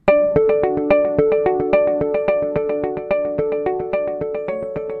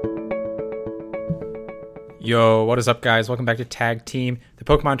Yo, what is up, guys? Welcome back to Tag Team, the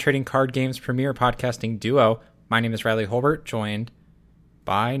Pokemon Trading Card Game's premier podcasting duo. My name is Riley Holbert, joined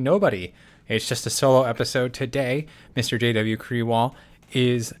by nobody. It's just a solo episode today. Mr. JW Creewall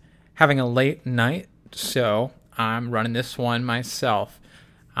is having a late night, so I'm running this one myself.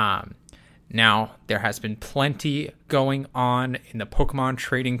 Now, there has been plenty going on in the Pokemon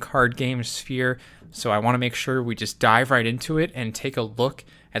Trading Card Game sphere, so I want to make sure we just dive right into it and take a look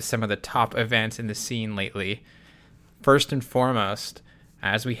at some of the top events in the scene lately. First and foremost,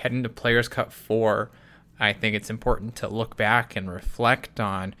 as we head into Players Cup 4, I think it's important to look back and reflect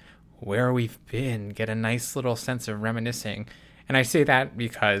on where we've been, get a nice little sense of reminiscing. And I say that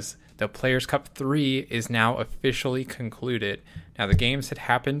because the Players Cup 3 is now officially concluded. Now, the games had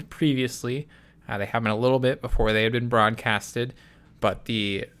happened previously. They happened a little bit before they had been broadcasted, but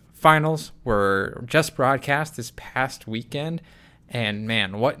the finals were just broadcast this past weekend. And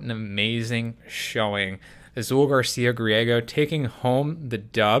man, what an amazing showing. Azul Garcia Griego taking home the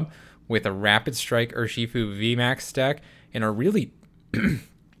dub with a Rapid Strike Urshifu VMAX deck in a really,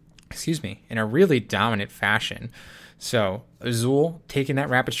 in a really dominant fashion. So Azul taking that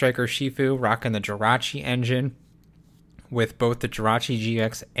Rapid Strike Urshifu, rocking the Jirachi engine with both the Jirachi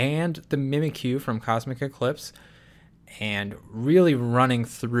GX and the Mimikyu from Cosmic Eclipse, and really running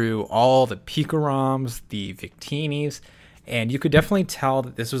through all the Pikoroms, the Victinis. And you could definitely tell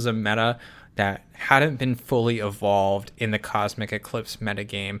that this was a meta that hadn't been fully evolved in the Cosmic Eclipse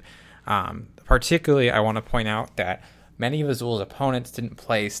metagame. Particularly, I want to point out that many of Azul's opponents didn't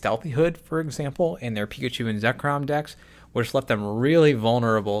play Stealthy Hood, for example, in their Pikachu and Zekrom decks, which left them really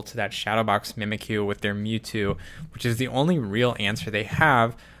vulnerable to that Shadowbox Mimikyu with their Mewtwo, which is the only real answer they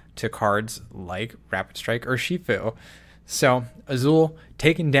have to cards like Rapid Strike or Urshifu. So, Azul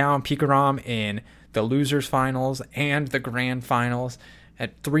taking down Pikarom in the losers finals and the grand finals,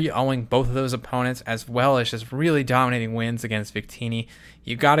 at 3-0ing both of those opponents, as well as just really dominating wins against Victini.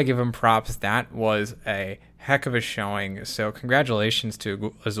 You got to give them props. That was a heck of a showing. So congratulations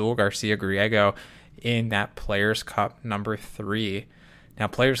to Azul Garcia Griego in that Players Cup number 3. Now,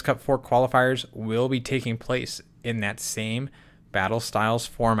 Players Cup 4 qualifiers will be taking place in that same Battle Styles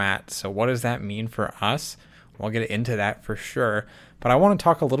format. So what does that mean for us? We'll get into that for sure. But I want to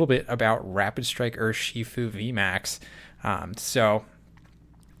talk a little bit about Rapid Strike Urshifu VMAX. So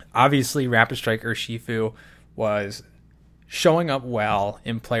obviously, Rapid Strike Urshifu was showing up well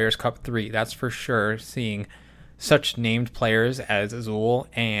in Players Cup 3. That's for sure. Seeing such named players as Azul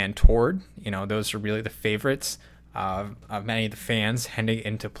and Tord, those are really the favorites of many of the fans heading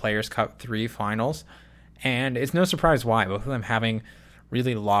into Players Cup 3 finals. And it's no surprise why. Both of them having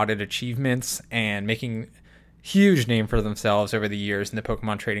really lauded achievements and making huge name for themselves over the years in the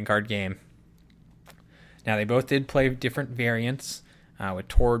Pokemon trading card game. Now, they both did play different variants, with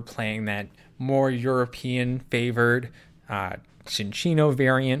Tord playing that more European-favored Cinccino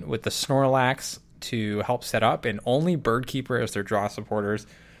variant with the Snorlax to help set up, and only Birdkeeper as their draw supporters,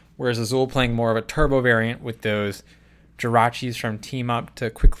 whereas Azul playing more of a turbo variant with those Jirachis from Team Up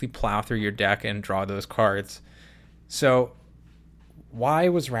to quickly plow through your deck and draw those cards. So, why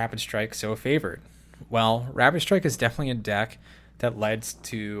was Rapid Strike so favored? Well, Rapid Strike is definitely a deck that leads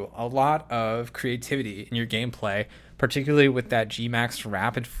to a lot of creativity in your gameplay, particularly with that Gmax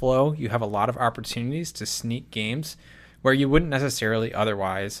Rapid Flow. You have a lot of opportunities to sneak games where you wouldn't necessarily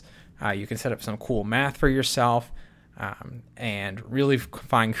otherwise. You can set up some cool math for yourself and really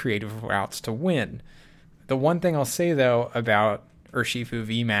find creative routes to win. The one thing I'll say, though, about Urshifu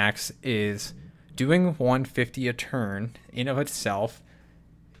VMAX is doing 150 a turn in of itself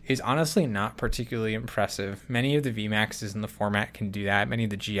is honestly not particularly impressive. Many of the VMAXs in the format can do that. Many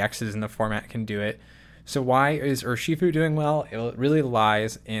of the GXs in the format can do it. So why is Urshifu doing well? It really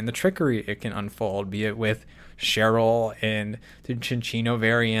lies in the trickery it can unfold, be it with Cheryl and the Cinccino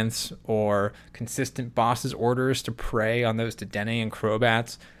variants, or consistent bosses' orders to prey on those Dedenne and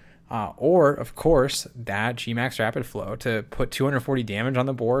Crobats, or, of course, that Gmax Rapid Flow to put 240 damage on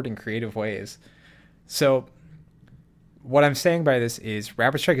the board in creative ways. So what I'm saying by this is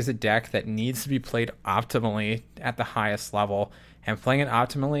Rapid Strike is a deck that needs to be played optimally at the highest level, and playing it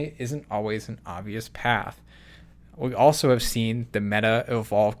optimally isn't always an obvious path. We also have seen the meta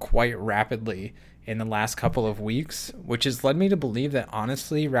evolve quite rapidly in the last couple of weeks, which has led me to believe that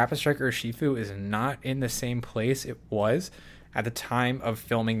honestly, Rapid Strike Urshifu is not in the same place it was at the time of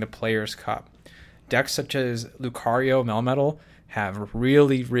filming the Players Cup. Decks such as Lucario Melmetal have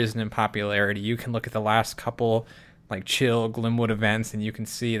really risen in popularity. You can look at the last couple like Chill, Glimwood events, and you can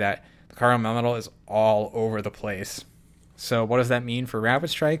see that Lucario Melmetal is all over the place. So what does that mean for Rapid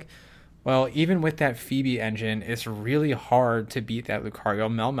Strike? Well, even with that Phoebe engine, it's really hard to beat that Lucario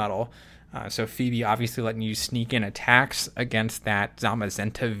Melmetal. So Phoebe obviously letting you sneak in attacks against that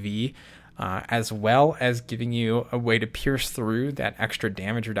Zamazenta V, as well as giving you a way to pierce through that extra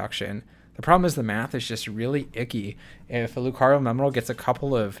damage reduction. The problem is the math is just really icky. If a Lucario Memorable gets a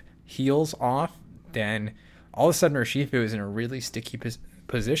couple of heals off, then all of a sudden Urshifu is in a really sticky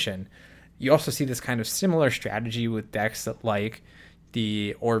position. You also see this kind of similar strategy with decks that like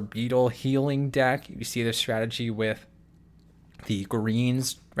the Orbeetle healing deck. You see this strategy with the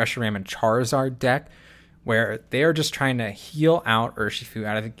Greens, Reshiram, and Charizard deck, where they are just trying to heal out Urshifu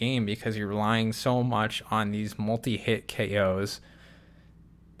out of the game because you're relying so much on these multi-hit KOs.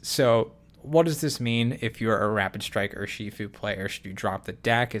 So what does this mean if you're a Rapid Strike Urshifu player? Should you drop the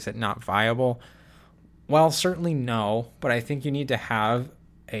deck? Is it not viable? Well, certainly no, but I think you need to have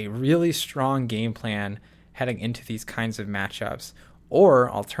a really strong game plan heading into these kinds of matchups.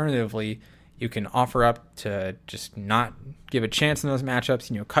 Or alternatively, you can offer up to just not give a chance in those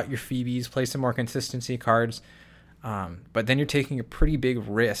matchups, cut your Phoebes, play some more consistency cards. But then you're taking a pretty big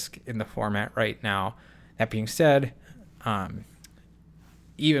risk in the format right now. That being said,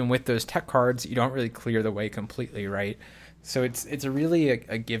 even with those tech cards, you don't really clear the way completely, right? So it's really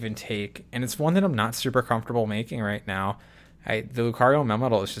a give and take, and it's one that I'm not super comfortable making right now. The Lucario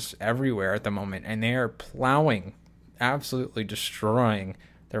Memorable is just everywhere at the moment, and they are plowing, absolutely destroying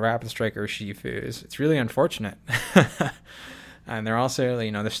the Rapid Strike Urshifus. It's really unfortunate. And they're also,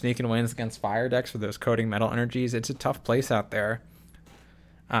 they're sneaking wins against fire decks with those Coding Metal Energies. It's a tough place out there.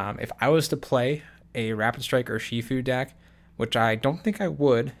 If I was to play a Rapid Strike Urshifu deck, which I don't think I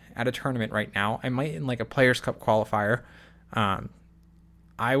would at a tournament right now, I might in like a Players' Cup qualifier,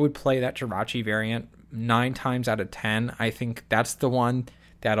 I would play that Jirachi variant 9 times out of 10. I think that's the one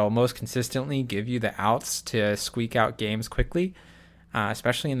that'll most consistently give you the outs to squeak out games quickly,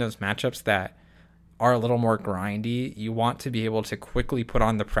 especially in those matchups that are a little more grindy. You want to be able to quickly put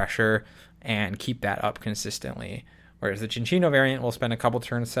on the pressure and keep that up consistently. Whereas the Cinccino variant will spend a couple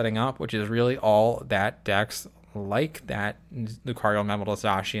turns setting up, which is really all that decks like that Lucario Memorable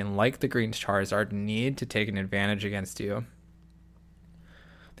Zacian, like the Green's Charizard, need to take an advantage against you.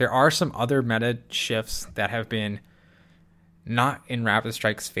 There are some other meta shifts that have been not in Rapid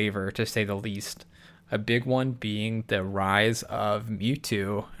Strike's favor, to say the least. A big one being the rise of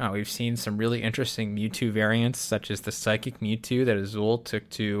Mewtwo. We've seen some really interesting Mewtwo variants, such as the Psychic Mewtwo that Azul took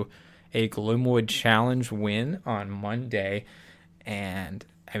to a Gloomwood Challenge win on Monday. And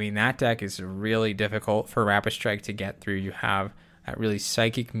that deck is really difficult for Rapid Strike to get through. You have that really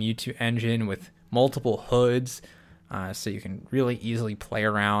Psychic Mewtwo engine with multiple hoods, so you can really easily play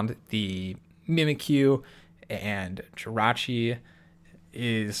around the Mimikyu, and Jirachi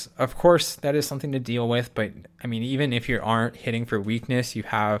is, of course, that is something to deal with. But even if you aren't hitting for weakness, you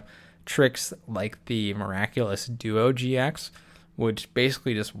have tricks like the Miraculous Duo GX, which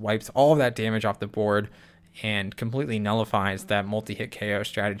basically just wipes all of that damage off the board and completely nullifies that multi-hit KO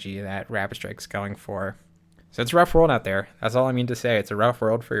strategy that Rapid Strike's going for. So it's a rough world out there. That's all I mean to say. It's a rough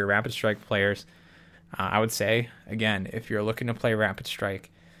world for your Rapid Strike players. I would say, again, if you're looking to play Rapid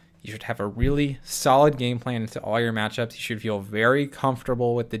Strike, you should have a really solid game plan into all your matchups. You should feel very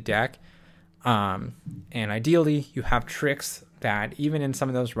comfortable with the deck. And ideally, you have tricks that, even in some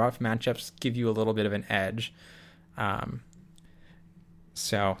of those rough matchups, give you a little bit of an edge.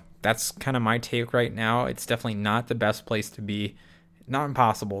 So that's kind of my take right now. It's definitely not the best place to be. Not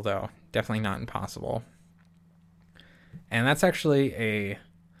impossible, though. Definitely not impossible. And that's actually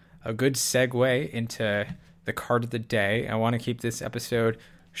a good segue into the card of the day. I want to keep this episode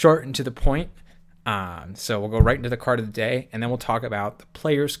short and to the point. So we'll go right into the card of the day, and then we'll talk about the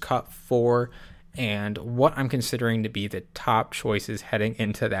Players' Cup 4 and what I'm considering to be the top choices heading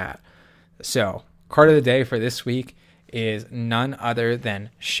into that. So, card of the day for this week is none other than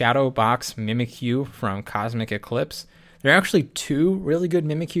Shadowbox Mimikyu from Cosmic Eclipse. There are actually 2 really good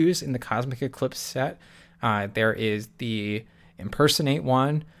Mimikyus in the Cosmic Eclipse set. There is the Impersonate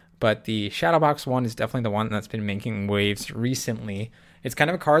one, but the Shadowbox one is definitely the one that's been making waves recently. It's kind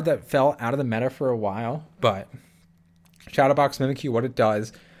of a card that fell out of the meta for a while, but Shadowbox Mimikyu, what it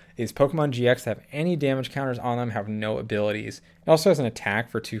does is Pokemon GX that have any damage counters on them have no abilities. It also has an attack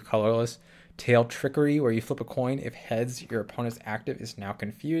for 2 colorless. Tail Trickery, where you flip a coin. If heads, your opponent's active is now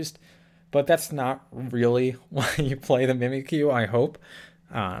confused. But that's not really why you play the Mimikyu, I hope.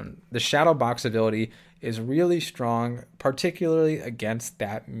 The Shadowbox ability is really strong, particularly against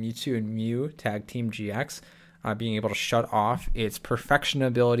that Mewtwo and Mew Tag Team GX, being able to shut off its Perfection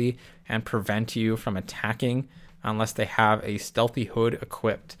ability and prevent you from attacking unless they have a Stealthy Hood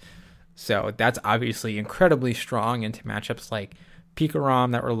equipped. So that's obviously incredibly strong into matchups like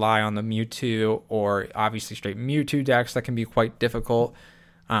Pikarom that rely on the Mewtwo, or obviously straight Mewtwo decks that can be quite difficult.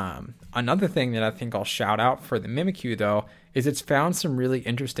 Another thing that I think I'll shout out for the Mimikyu, though, is it's found some really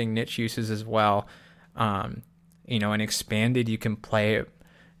interesting niche uses as well. In Expanded, you can play it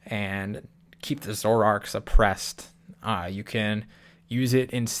and keep the Zoroark suppressed. You can use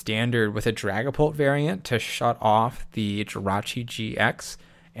it in Standard with a Dragapult variant to shut off the Jirachi GX,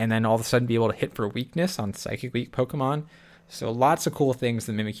 and then all of a sudden be able to hit for weakness on Psychic Weak Pokemon. So lots of cool things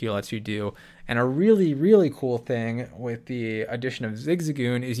the Mimikyu lets you do. And a really, really cool thing with the addition of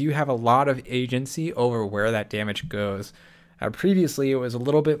Zigzagoon is you have a lot of agency over where that damage goes. Previously, it was a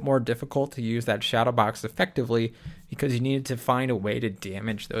little bit more difficult to use that Shadow Box effectively because you needed to find a way to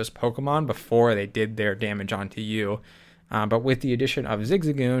damage those Pokemon before they did their damage onto you. But with the addition of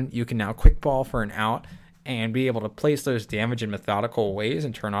Zigzagoon, you can now Quick Ball for an out and be able to place those damage in methodical ways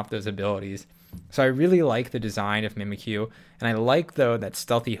and turn off those abilities. So I really like the design of Mimikyu, and I like, though, that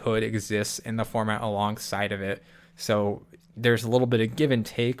Stealthy Hood exists in the format alongside of it. So there's a little bit of give and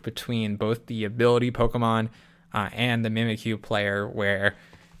take between both the ability Pokemon and the Mimikyu player, where,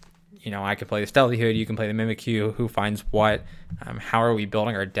 I can play the Stealthy Hood, you can play the Mimikyu, who finds what, how are we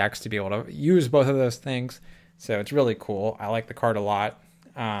building our decks to be able to use both of those things. So it's really cool. I like the card a lot.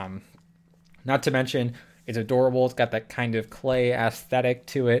 Not to mention, it's adorable. It's got that kind of clay aesthetic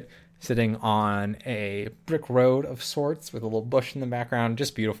to it, sitting on a brick road of sorts with a little bush in the background.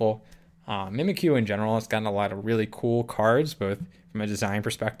 Just beautiful. Mimikyu in general has gotten a lot of really cool cards, both from a design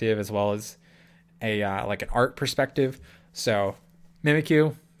perspective as well as an art perspective. So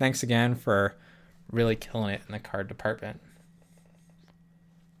Mimikyu, thanks again for really killing it in the card department.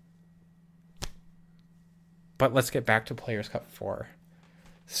 But let's get back to Players Cup 4.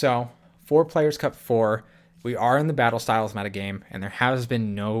 So for Players Cup 4, we are in the Battle Styles metagame, and there has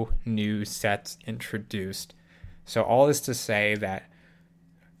been no new sets introduced. So all this to say that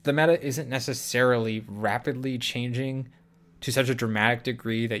the meta isn't necessarily rapidly changing to such a dramatic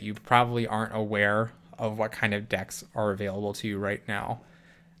degree that you probably aren't aware of what kind of decks are available to you right now.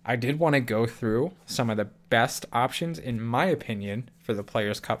 I did want to go through some of the best options, in my opinion, for the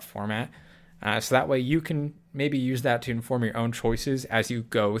Players Cup format, so that way you can maybe use that to inform your own choices as you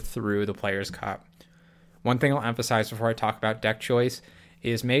go through the Players Cup. One thing I'll emphasize before I talk about deck choice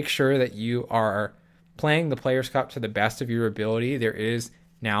is make sure that you are playing the Players Cup to the best of your ability. There is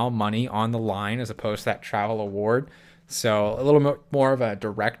now money on the line as opposed to that travel award. So a little bit more of a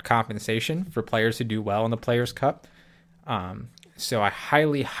direct compensation for players who do well in the Players Cup. So I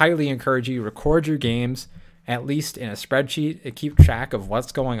highly, highly encourage you to record your games, at least in a spreadsheet, to keep track of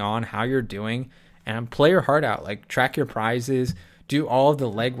what's going on, how you're doing, and play your heart out. Like, track your prizes, do all of the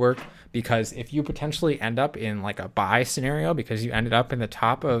legwork. Because if you potentially end up in like a buy scenario because you ended up in the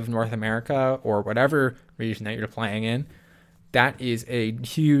top of North America or whatever region that you're playing in, that is a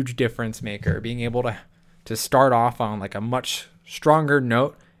huge difference maker. Being able to start off on like a much stronger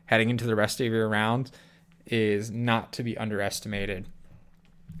note heading into the rest of your round is not to be underestimated.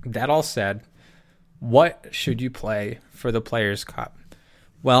 That all said, what should you play for the Players Cup?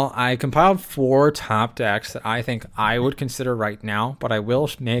 Well, I compiled 4 top decks that I think I would consider right now, but I will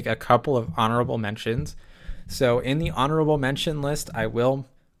make a couple of honorable mentions. So in the honorable mention list, I will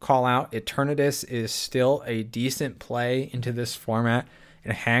call out Eternatus is still a decent play into this format.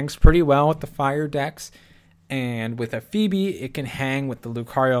 It hangs pretty well with the fire decks, and with a Phoebe, it can hang with the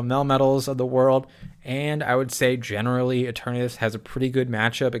Lucario Melmetals of the world, and I would say generally Eternatus has a pretty good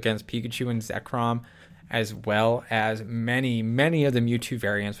matchup against Pikachu and Zekrom, as well as many, many of the Mewtwo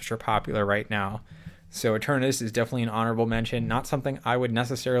variants, which are popular right now. So Eternatus is definitely an honorable mention. Not something I would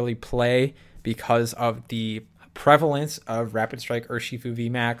necessarily play because of the prevalence of Rapid Strike Urshifu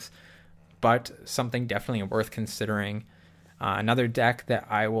VMAX, but something definitely worth considering. Another deck that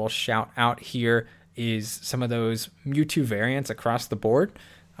I will shout out here is some of those Mewtwo variants across the board.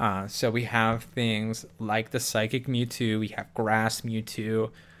 So we have things like the Psychic Mewtwo, we have Grass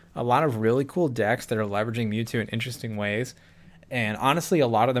Mewtwo, a lot of really cool decks that are leveraging Mewtwo in interesting ways. And honestly, a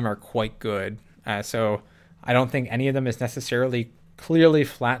lot of them are quite good. So I don't think any of them is necessarily clearly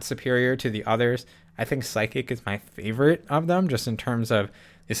flat superior to the others. I think Psychic is my favorite of them, just in terms of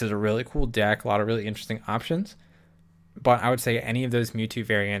this is a really cool deck, a lot of really interesting options. But I would say any of those Mewtwo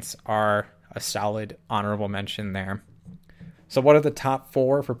variants are a solid honorable mention there. So what are the top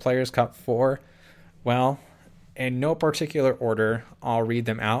 4 for Players Cup 4? Well, in no particular order, I'll read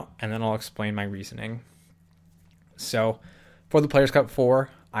them out and then I'll explain my reasoning. So for the Players Cup 4,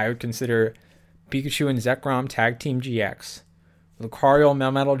 I would consider Pikachu and Zekrom Tag Team GX, Lucario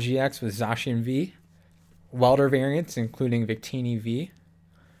Melmetal GX with Zacian V, Welder variants including Victini V,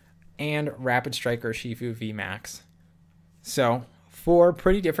 and Rapid Strike Urshifu V Max. So 4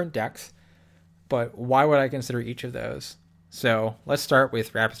 pretty different decks, but why would I consider each of those? So let's start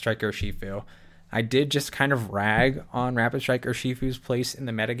with Rapid Strike Urshifu. I did just kind of rag on Rapid Strike Urshifu's place in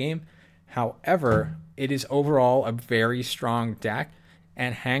the metagame. However, it is overall a very strong deck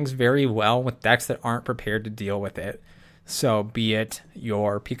and hangs very well with decks that aren't prepared to deal with it. So be it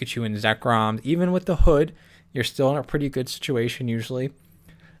your Pikachu and Zekrom, even with the Hood, you're still in a pretty good situation usually.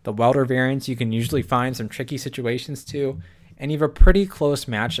 The Welder variants, you can usually find some tricky situations too. And you have a pretty close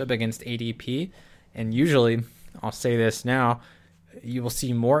matchup against ADP. And usually, I'll say this now, you will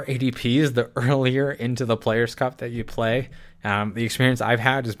see more ADPs the earlier into the Players' Cup that you play. The experience I've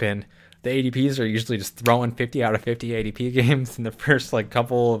had has been the ADPs are usually just throwing 50 out of 50 ADP games in the first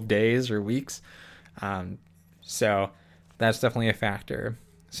couple of days or weeks. So that's definitely a factor.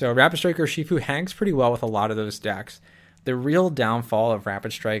 So Rapid Strike Urshifu hangs pretty well with a lot of those decks. The real downfall of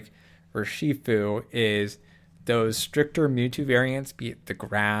Rapid Strike Urshifu is those stricter Mewtwo variants, be it the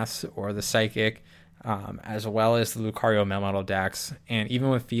Grass or the Psychic, as well as the Lucario Melmetal decks. And even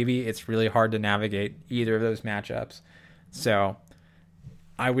with Phoebe, it's really hard to navigate either of those matchups. So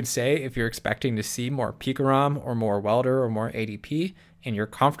I would say if you're expecting to see more Pikarom or more Welder or more ADP, and you're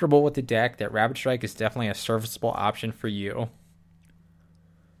comfortable with the deck, that Rapid Strike is definitely a serviceable option for you.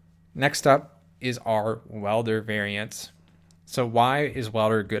 Next up is our Welder variants. So why is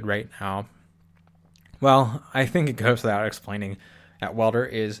Welder good right now? Well, I think it goes without explaining that Welder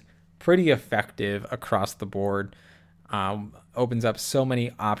is pretty effective across the board. Opens up so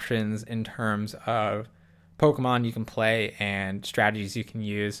many options in terms of Pokemon you can play and strategies you can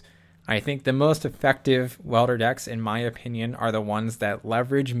use. I think the most effective Welder decks, in my opinion, are the ones that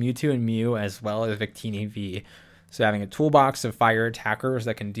leverage Mewtwo and Mew as well as Victini V. So having a toolbox of fire attackers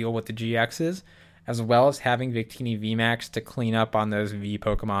that can deal with the GXs, as well as having Victini VMAX to clean up on those V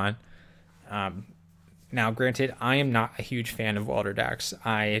Pokemon. Now, granted, I am not a huge fan of Welder decks.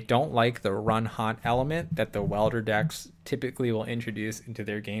 I don't like the run hot element that the Welder decks typically will introduce into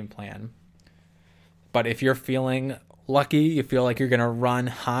their game plan. But if you're feeling lucky, you feel like you're going to run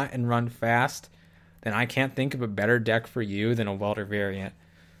hot and run fast, then I can't think of a better deck for you than a Welder variant.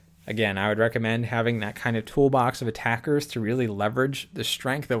 Again, I would recommend having that kind of toolbox of attackers to really leverage the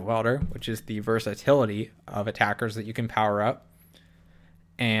strength of Welder, which is the versatility of attackers that you can power up.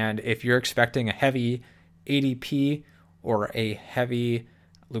 And if you're expecting a heavy ADP or a heavy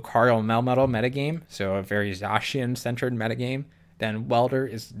Lucario Melmetal metagame, so a very Zacian-centered metagame, then Welder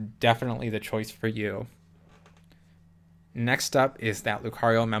is definitely the choice for you. Next up is that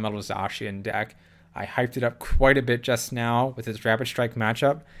Lucario Melmetal Zacian deck. I hyped it up quite a bit just now with its Rapid Strike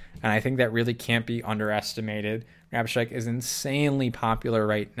matchup, and I think that really can't be underestimated. Rapid Strike is insanely popular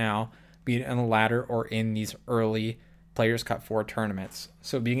right now, be it in the ladder or in these early Players' Cup 4 tournaments.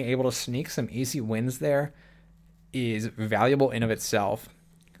 So being able to sneak some easy wins there is valuable in of itself.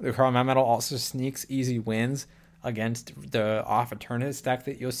 Lucario Melmetal also sneaks easy wins against the off Eternatus deck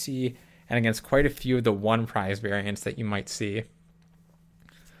that you'll see, and against quite a few of the one prize variants that you might see.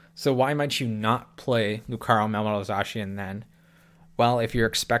 So why might you not play Lucario Melmetal Zacian then? Well, if you're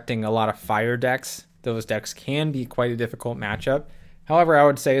expecting a lot of fire decks, those decks can be quite a difficult matchup. However, I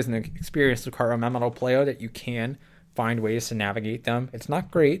would say as an experienced Lucario Melmetal player that you can find ways to navigate them. It's not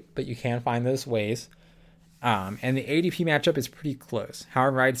great, but you can find those ways. And the ADP matchup is pretty close.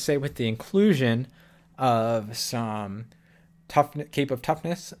 However, I'd say with the inclusion of some Cape of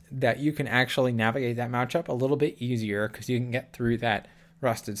Toughness, that you can actually navigate that matchup a little bit easier because you can get through that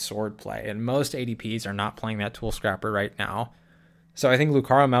Rusted Sword play. And most ADPs are not playing that Tool Scrapper right now. So I think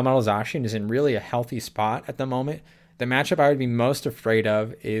Lucario Melmetal Zacian is in really a healthy spot at the moment. The matchup I would be most afraid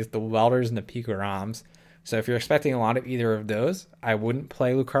of is the Welders and the Pikaroms. So if you're expecting a lot of either of those, I wouldn't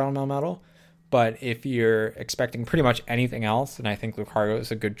play Lucario Melmetal. But if you're expecting pretty much anything else, then I think Lucario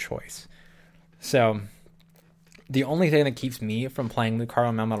is a good choice. So the only thing that keeps me from playing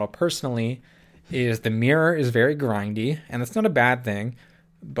Lucario Melmetal personally is the mirror is very grindy, and that's not a bad thing,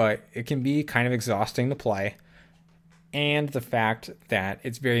 but it can be kind of exhausting to play. And the fact that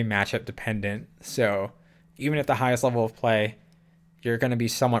it's very matchup dependent. So even at the highest level of play, you're going to be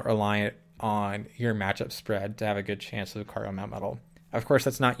somewhat reliant on your matchup spread to have a good chance of Lucario Melmetal. Of course,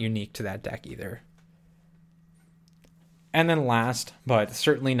 that's not unique to that deck either. And then last, but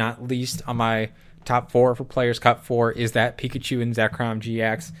certainly not least on my top 4 for Players' Cup 4 is that Pikachu and Zekrom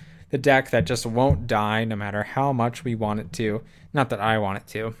GX, the deck that just won't die no matter how much we want it to. Not that I want it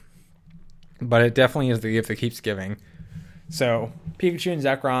to, but it definitely is the gift that keeps giving. So Pikachu and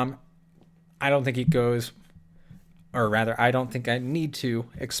Zekrom, I don't think it goes, or rather, I don't think I need to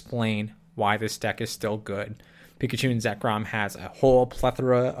explain why this deck is still good. Pikachu and Zekrom has a whole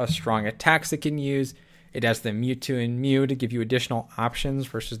plethora of strong attacks it can use. It has the Mewtwo and Mew to give you additional options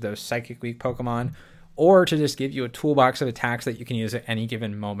versus those Psychic Weak Pokemon, or to just give you a toolbox of attacks that you can use at any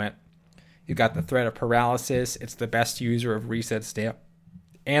given moment. You've got the Threat of Paralysis. It's the best user of Reset Stamp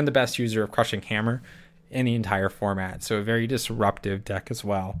and the best user of Crushing Hammer in the entire format. So a very disruptive deck as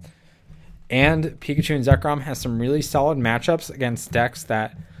well. And Pikachu and Zekrom has some really solid matchups against decks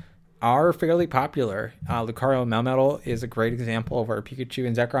that are fairly popular. Lucario Melmetal is a great example of where Pikachu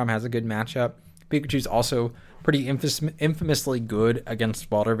and Zekrom has a good matchup. Pikachu's also pretty infamously good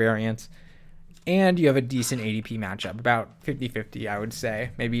against Water variants. And you have a decent ADP matchup, about 50-50, I would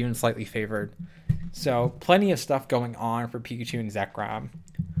say, maybe even slightly favored. So plenty of stuff going on for Pikachu and Zekrom.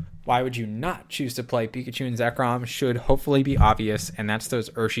 Why would you not choose to play Pikachu and Zekrom should hopefully be obvious, and that's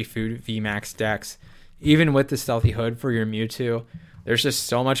those Urshifu VMAX decks. Even with the Stealthy Hood for your Mewtwo, there's just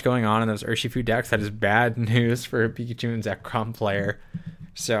so much going on in those Urshifu decks that is bad news for a Pikachu and Zekrom player.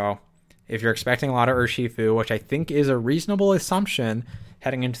 So if you're expecting a lot of Urshifu, which I think is a reasonable assumption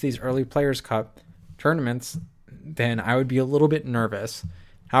heading into these early Players' Cup tournaments, then I would be a little bit nervous.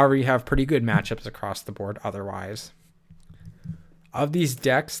 However, you have pretty good matchups across the board otherwise. Of these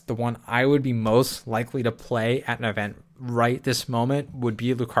decks, the one I would be most likely to play at an event right this moment would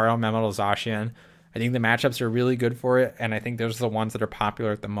be Lucario Melmetal Zacian. I think the matchups are really good for it, and I think those are the ones that are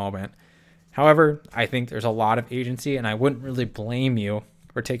popular at the moment. However, I think there's a lot of agency, and I wouldn't really blame you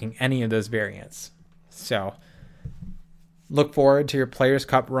for taking any of those variants. So, look forward to your Players'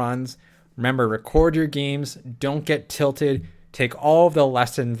 Cup runs. Remember, record your games. Don't get tilted. Take all of the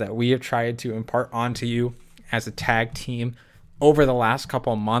lessons that we have tried to impart onto you as a tag team over the last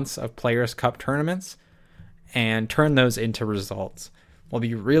couple months of Players' Cup tournaments and turn those into results. We'll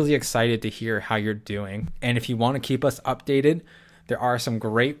be really excited to hear how you're doing. And if you want to keep us updated, there are some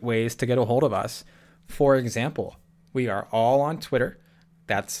great ways to get a hold of us. For example, we are all on Twitter.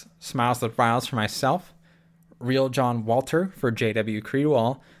 That's Smiles the Files for myself, Real John Walter for JW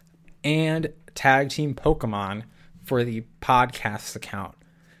Creedwell, and Tag Team Pokemon for the podcast account.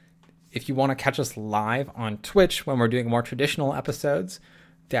 If you want to catch us live on Twitch when we're doing more traditional episodes,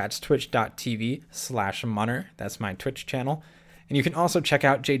 that's twitch.tv/Munner. That's my Twitch channel. And you can also check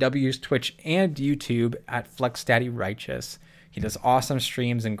out JW's Twitch and YouTube at Flex Daddy Righteous. He does awesome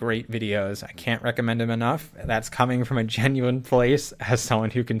streams and great videos. I can't recommend him enough. That's coming from a genuine place as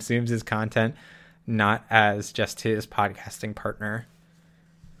someone who consumes his content, not as just his podcasting partner.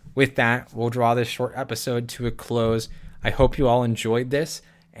 With that, we'll draw this short episode to a close. I hope you all enjoyed this.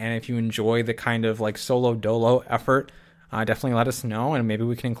 And if you enjoy the kind of like solo dolo effort, definitely let us know. And maybe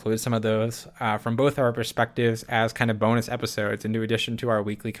we can include some of those from both our perspectives as kind of bonus episodes in addition to our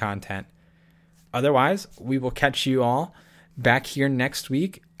weekly content. Otherwise, we will catch you all back here next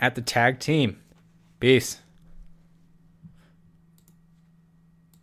week at the Tag Team. Peace.